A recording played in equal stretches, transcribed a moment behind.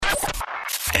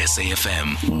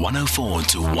SAFM 104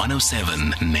 to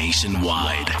 107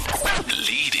 nationwide.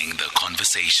 Leading the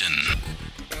conversation.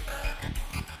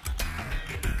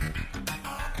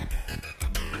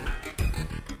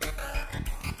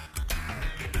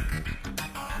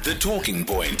 The Talking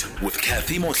Point with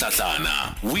Kathy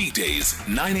Motlatlana. Weekdays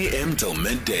 9 a.m. till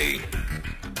midday.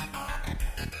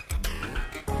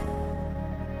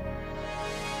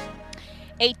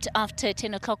 8 after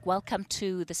 10 o'clock, welcome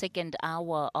to the second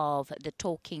hour of The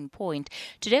Talking Point.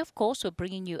 Today, of course, we're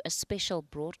bringing you a special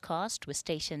broadcast. We're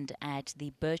stationed at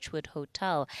the Birchwood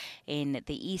Hotel in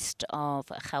the east of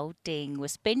Gauteng. We're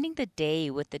spending the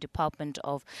day with the Department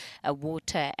of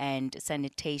Water and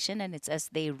Sanitation, and it's as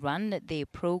they run their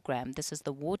program. This is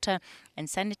the Water and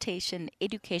Sanitation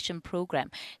Education Program.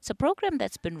 It's a program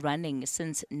that's been running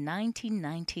since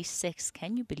 1996.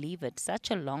 Can you believe it?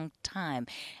 Such a long time.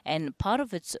 And part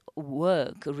of its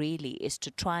work really is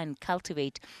to try and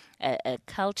cultivate a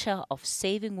culture of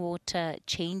saving water,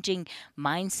 changing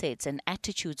mindsets and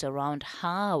attitudes around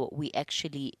how we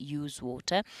actually use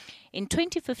water. In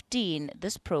 2015,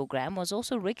 this program was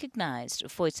also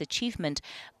recognized for its achievement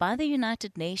by the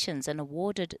United Nations and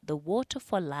awarded the Water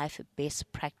for Life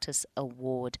Best Practice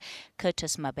Award.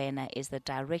 Curtis Mabena is the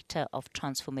Director of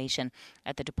Transformation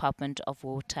at the Department of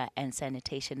Water and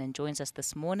Sanitation and joins us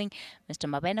this morning. Mr.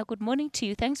 Mabena, good morning to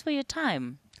you. Thanks for your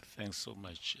time. Thanks so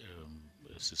much,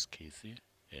 Mrs. Kathy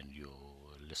and your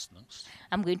listeners.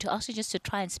 I'm going to ask you just to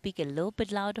try and speak a little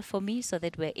bit louder for me so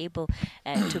that we're able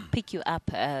to pick you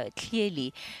up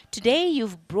clearly. Today,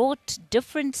 you've brought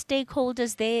different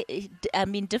stakeholders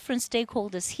different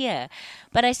stakeholders here.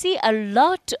 But I see a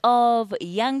lot of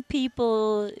young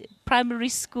people, primary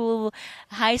school,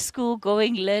 high school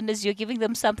going learners. You're giving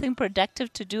them something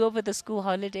productive to do over the school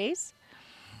holidays?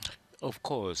 Of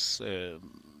course.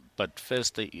 But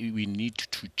first, we need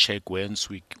to check where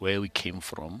we came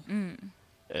from,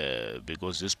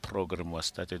 because this program was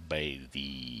started by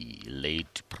the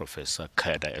late Professor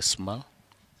Kada Esma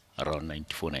around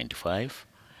 94-95,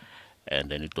 and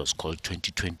then it was called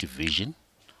 2020 Vision,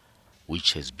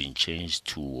 which has been changed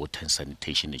to Water and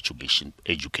Sanitation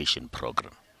Education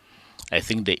Program. I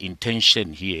think the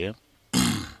intention here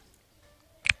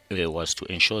was to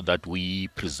ensure that we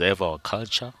preserve our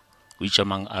culture, which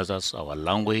among others, our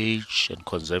language, and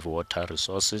conserve water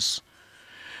resources.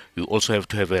 We also have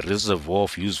to have a reservoir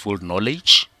of useful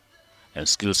knowledge and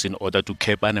skills in order to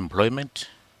curb unemployment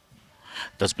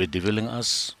that's bedeviling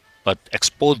us, but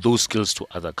export those skills to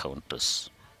other countries.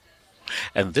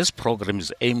 And this program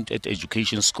is aimed at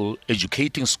educating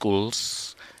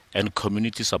schools and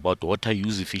communities about water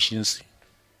use efficiency,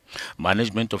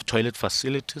 management of toilet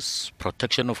facilities,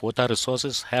 protection of water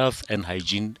resources, health and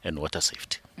hygiene, and water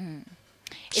safety.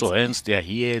 So hence they are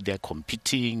here, they are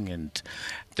competing, and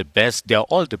the best, they are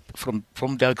all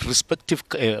from their respective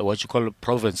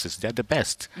provinces, they are the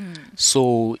best.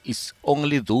 So it's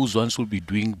only those ones who will be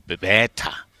doing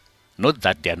better. Not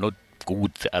that they are not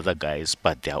good, the other guys,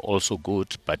 but they are also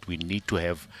good. But we need to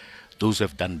have those who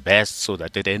have done best so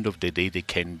that at the end of the day they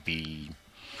can be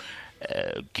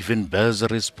given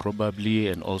bursaries probably,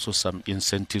 and also some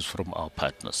incentives from our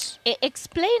partners.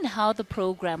 Explain how the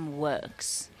program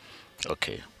works.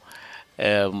 Okay.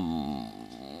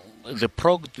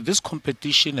 This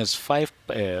competition has 5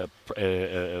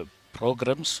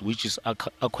 programs, which is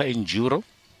Aqua Enduro,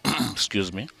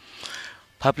 excuse me,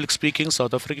 Public Speaking,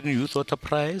 South African Youth Water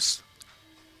Prize,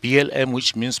 BLM,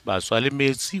 which means Baswali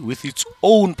Metsi, with its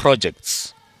own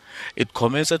projects. It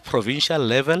commences at provincial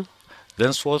level.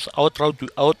 Thenceforth,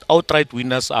 outright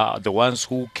winners are the ones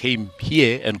who came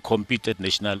here and compete at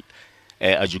national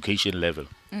education level.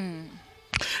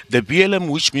 The BLM,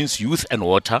 which means Youth and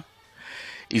Water,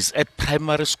 is at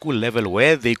primary school level,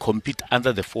 where they compete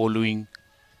under the following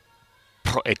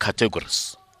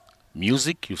categories.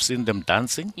 Music, you've seen them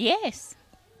dancing. Yes.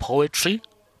 Poetry,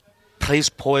 praise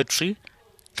poetry,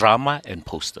 drama, and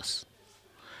posters.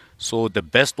 So the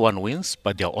best one wins,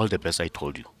 but they're all the best, I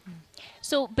told you.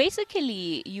 So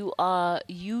basically, you are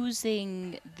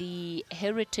using the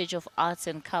heritage of arts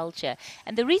and culture.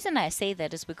 And the reason I say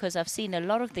that is because I've seen a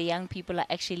lot of the young people are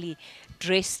actually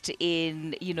dressed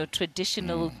in,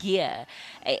 traditional gear.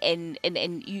 And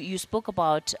you spoke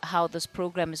about how this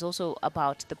program is also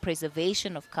about the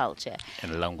preservation of culture.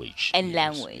 And language.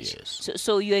 Yes.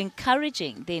 So you're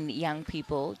encouraging then young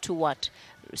people to what?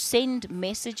 Send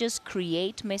messages,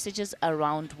 create messages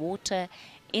around water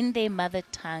in their mother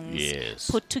tongues,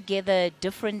 put together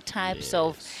different types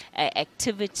of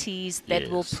activities that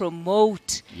will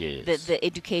promote the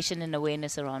education and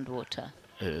awareness around water.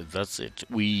 That's it.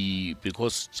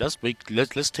 Let's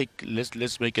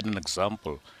make it an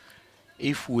example.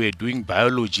 if we're doing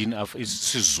biology in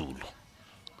isiZulu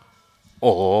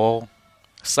or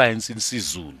science in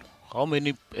isiZulu, how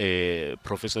many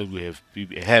professors we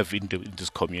have in these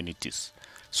communities?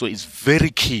 So it's very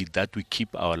key that we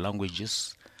keep our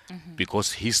languages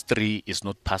because history is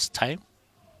not past time.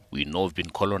 We know we've been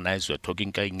colonized. We're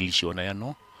talking English,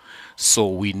 no? So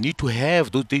we need to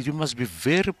have those. They must be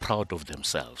very proud of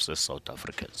themselves as South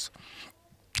Africans.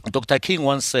 Dr. King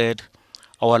once said,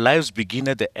 "Our lives begin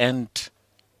at the end.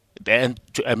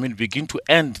 Begin to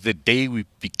end the day we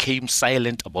became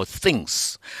silent about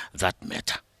things that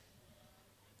matter."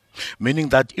 Meaning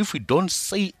that if we don't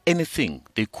say anything,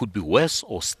 they could be worse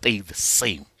or stay the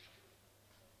same.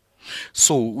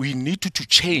 So we need to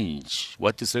change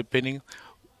what is happening.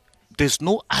 There's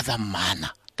no other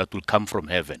manna that will come from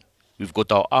heaven. We've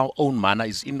got our own manna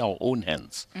is in our own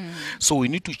hands. So we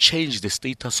need to change the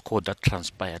status quo that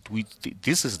transpired.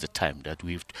 This is the time that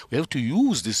we have to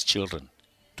use these children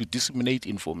to disseminate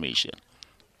information.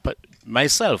 But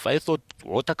myself, I thought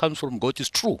water comes from God is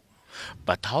true.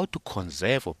 But how to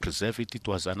conserve or preserve it, it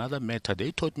was another matter.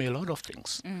 They taught me a lot of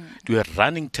things. We are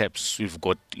running taps. We've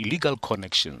got illegal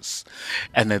connections.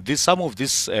 And some of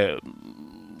this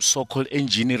so-called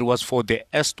engineering was for the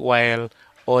erstwhile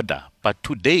order. But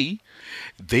today,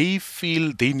 they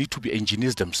feel they need to be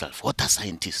engineers themselves, water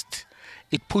scientists.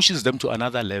 It pushes them to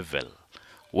another level.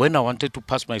 When I wanted to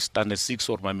pass my standard 6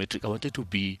 or my metric, I wanted to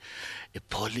be a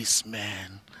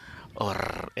policeman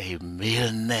or a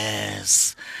male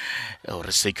nurse or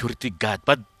a security guard.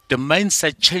 But the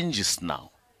mindset changes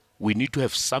now. We need to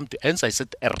have something. Hence, I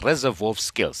said a reservoir of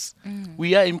skills.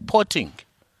 We are importing.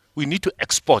 We need to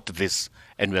export this,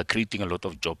 and we are creating a lot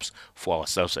of jobs for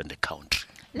ourselves and the country.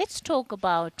 Let's talk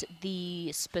about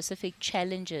the specific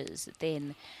challenges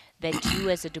then that you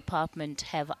as a department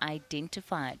have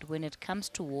identified when it comes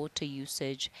to water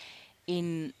usage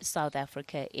in South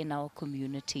Africa, in our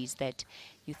communities, that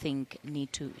you think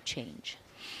need to change?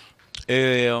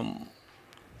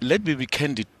 Let me be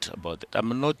candid about it.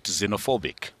 I'm not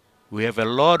xenophobic. We have a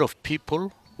lot of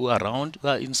people who are around who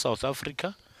are in South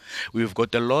Africa. We've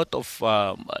got a lot of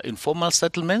informal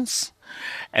settlements.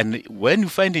 And when you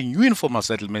find a new informal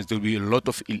settlements, there will be a lot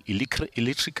of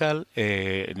electrical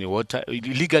and water,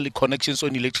 illegal connections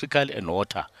on electrical and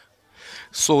water.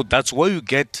 So that's where you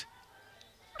get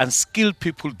unskilled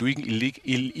people doing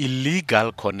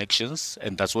illegal connections,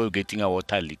 and that's why we're getting our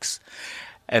water leaks.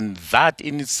 And that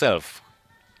in itself,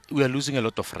 we are losing a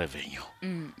lot of revenue.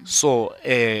 So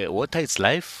water is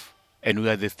life, and we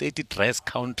are the 30th driest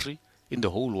country in the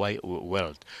whole wide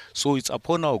world. So it's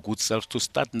upon our good selves to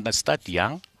start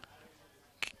young,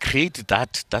 create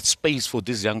that space for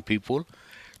these young people.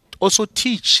 Also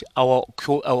teach our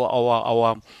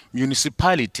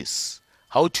municipalities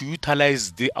how to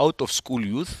utilize the out-of-school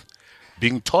youth,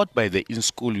 being taught by the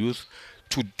in-school youth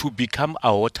to become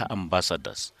our water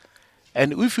ambassadors.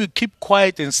 And if we keep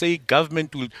quiet and say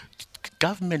government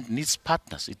needs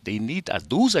partners, they need us.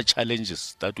 Those are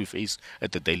challenges that we face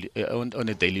at on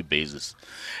a daily basis.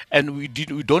 And we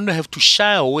don't have to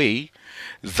shy away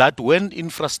that when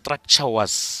infrastructure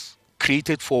was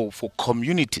created for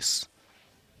communities,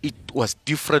 it was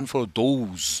different for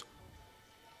those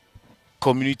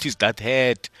communities that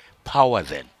had power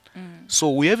then.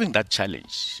 So we're having that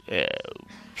challenge,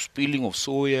 spilling of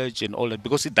sewage and all that,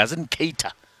 because it doesn't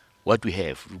cater what we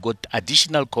have. We've got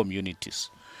additional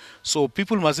communities. So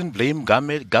people mustn't blame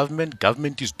government.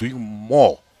 Government is doing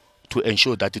more to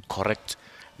ensure that it corrects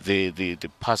the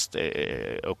past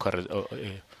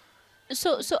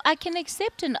So I can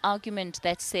accept an argument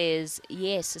that says,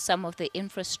 yes, some of the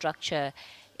infrastructure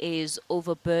is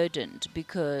overburdened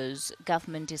because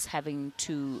government is having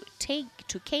to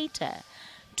cater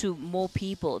to more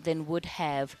people than would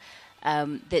have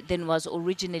than was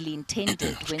originally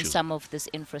intended when some of this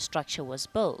infrastructure was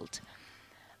built.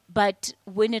 But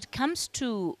when it comes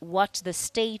to what the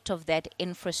state of that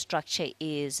infrastructure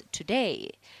is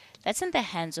today, that's in the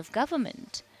hands of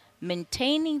government.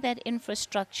 Maintaining that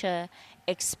infrastructure,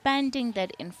 expanding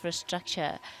that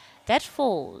infrastructure, that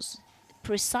falls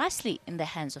precisely in the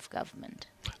hands of government.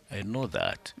 I know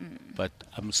that, but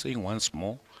I'm saying once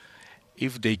more,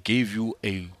 if they gave you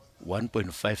a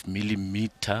 1.5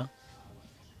 millimeter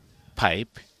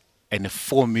pipe and a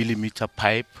 4 millimeter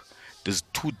pipe, there's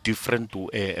two different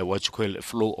what you call a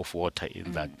flow of water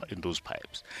in in those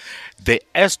pipes. The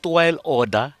erstwhile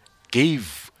order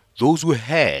gave those who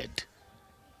had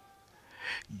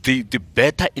the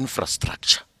better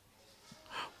infrastructure,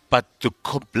 but the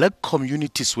black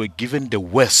communities were given the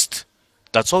worst.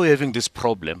 That's why we're having this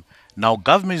problem. Now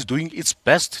government is doing its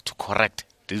best to correct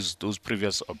those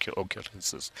previous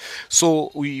occurrences.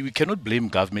 So we cannot blame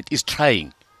government. It's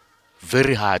trying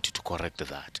very hard to correct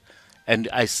that. And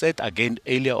I said again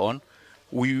earlier on,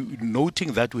 we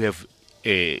noting that we have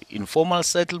informal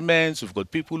settlements. We've got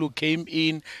people who came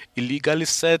in illegally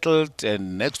settled,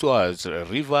 and next to us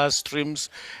rivers, streams,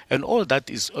 and all that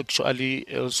is actually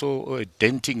also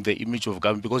denting the image of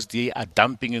government because they are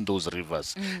dumping in those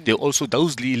rivers. They also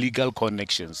those illegal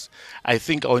connections. I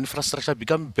think our infrastructure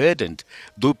become burdened.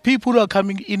 The people who are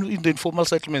coming in the informal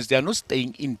settlements, they are not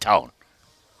staying in town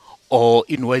or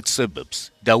in white suburbs.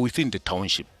 They are within the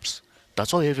townships.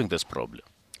 That's why we're having this problem.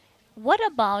 What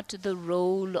about the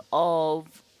role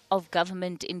of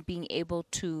government in being able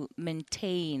to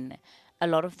maintain a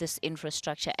lot of this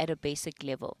infrastructure at a basic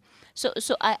level? So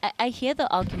I hear the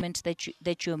argument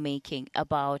that you're making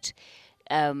about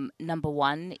number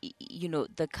one,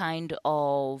 the kind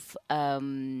of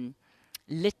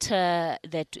litter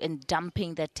that and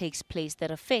dumping that takes place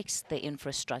that affects the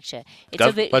infrastructure.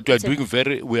 But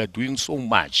we are doing so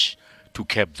much to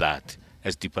keep that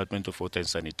as Department of Water and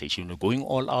Sanitation. Going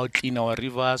all out, clean our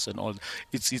rivers and all.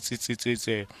 It's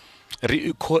a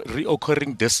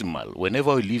reoccurring decimal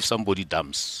whenever we leave somebody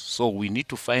dumps. So we need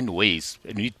to find ways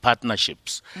and we need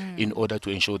partnerships in order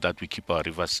to ensure that we keep our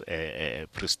rivers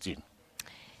pristine.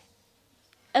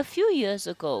 A few years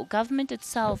ago, government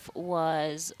itself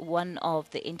was one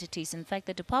of the entities, in fact,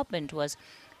 the department was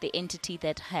the entity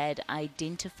that had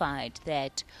identified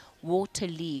that water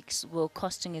leaks were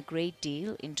costing a great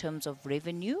deal in terms of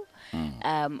revenue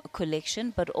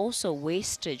collection, but also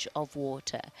wastage of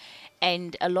water.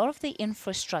 And a lot of the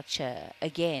infrastructure,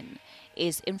 again,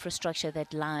 is infrastructure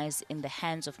that lies in the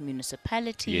hands of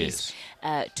municipalities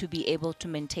to be able to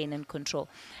maintain and control.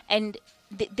 And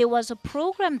there was a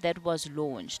program that was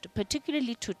launched,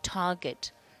 particularly to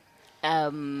target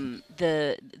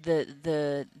the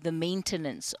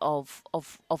maintenance of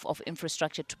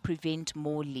infrastructure to prevent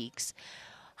more leaks.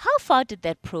 How far did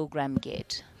that program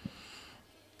get?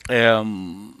 There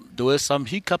were some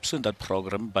hiccups in that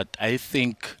program, but I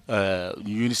think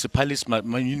municipalities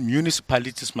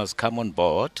must come on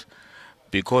board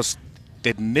because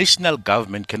the national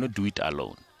government cannot do it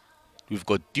alone. We've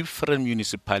got different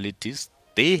municipalities.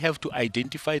 They have to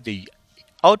identify the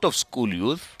out-of-school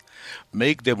youth,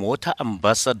 make them water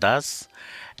ambassadors,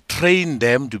 train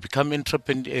them to become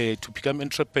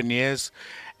entrepreneurs,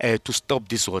 to stop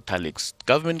these water leaks.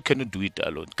 Government cannot do it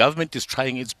alone. Government is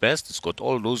trying its best. It's got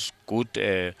all those good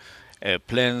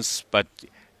plans, but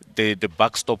the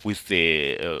buck stop with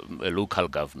the local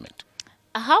government.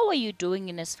 How are you doing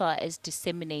in as far as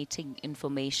disseminating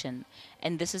information?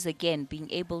 And this is again being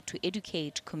able to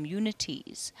educate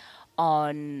communities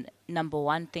on number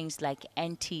one, things like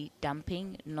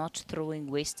anti-dumping, not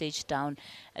throwing wastage down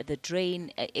the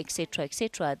drain, etc.,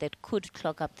 that could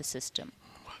clog up the system.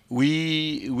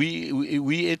 We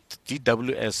at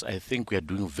DWS, I think we are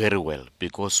doing very well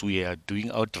because we are doing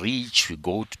outreach. We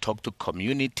go to talk to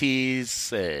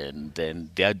communities, and then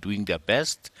they are doing their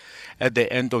best. At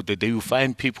the end of the day, you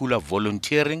find people who are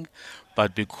volunteering,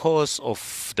 but because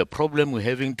of the problem we're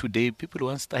having today, people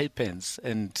want stipends,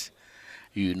 and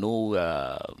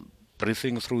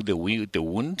breathing through the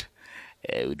wound.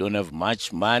 We don't have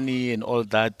much money and all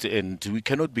that, and we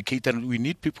cannot be catered. We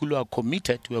need people who are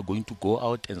committed, who are going to go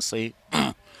out and say,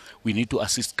 we need to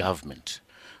assist government.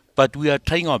 But we are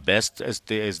trying our best as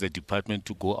the department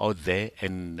to go out there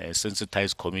and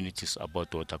sensitize communities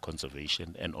about water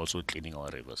conservation and also cleaning our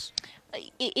rivers.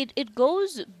 It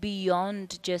goes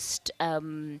beyond just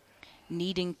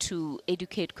needing to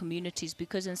educate communities,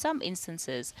 because in some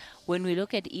instances, when we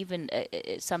look at even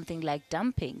something like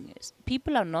dumping,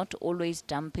 people are not always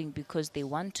dumping because they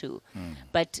want to,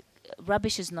 but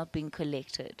rubbish is not being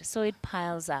collected, so it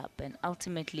piles up, and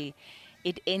ultimately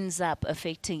it ends up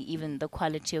affecting even the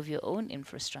quality of your own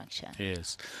infrastructure.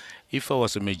 Yes. If I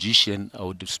was a magician, I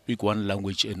would speak one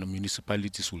language and the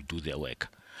municipalities will do their work,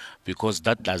 because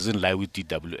that doesn't lie with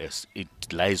DWS. It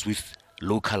lies with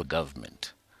local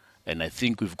government. And I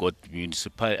think we've got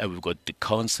we've got the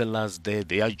councillors there.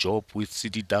 Their job with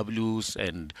CDWs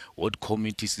and ward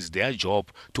committees is their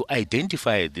job to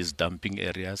identify these dumping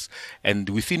areas. And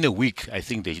within a week, I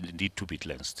think they need to be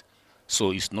cleansed.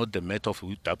 So it's not the matter of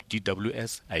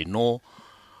DWS. I know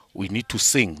we need to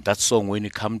sing that song when we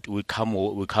come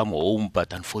home,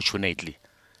 but unfortunately,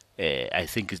 I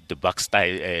think the buck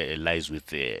lies with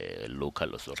the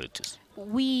local authorities.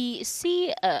 We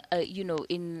see,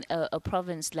 in a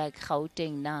province like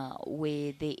Gauteng now,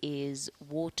 where there is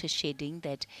water shedding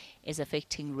that is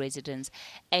affecting residents,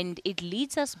 and it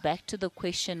leads us back to the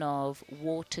question of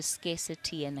water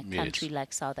scarcity in a country Yes,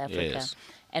 like South Africa, yes.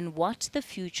 and what the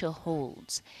future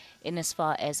holds in as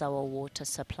far as our water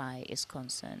supply is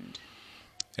concerned.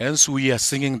 Hence, we are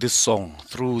singing this song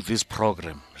through this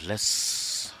program.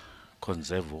 Let's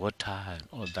conserve water and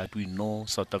all that. We know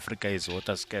South Africa is a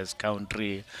water scarce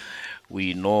country.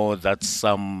 We know that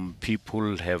some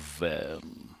people have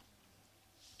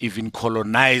even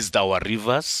colonized our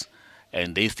rivers,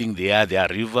 and they think they are their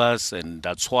rivers, and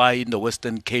that's why in the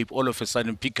Western Cape, all of a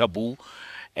sudden, Peekaboo,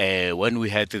 when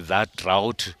we had that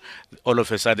drought, all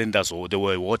of a sudden there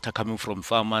were water coming from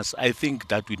farmers. I think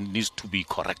that needs to be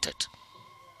corrected.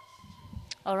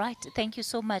 All right. Thank you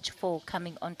so much for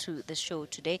coming onto the show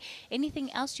today.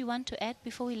 Anything else you want to add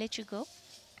before we let you go?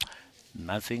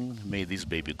 Nothing. May this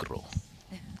baby grow.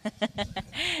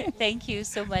 Thank you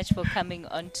so much for coming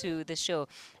onto the show.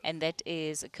 And that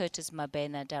is Curtis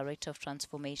Mabena, Director of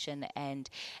Transformation and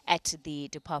at the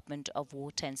Department of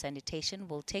Water and Sanitation.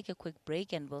 We'll take a quick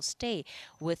break and we'll stay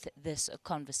with this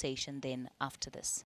conversation then after this.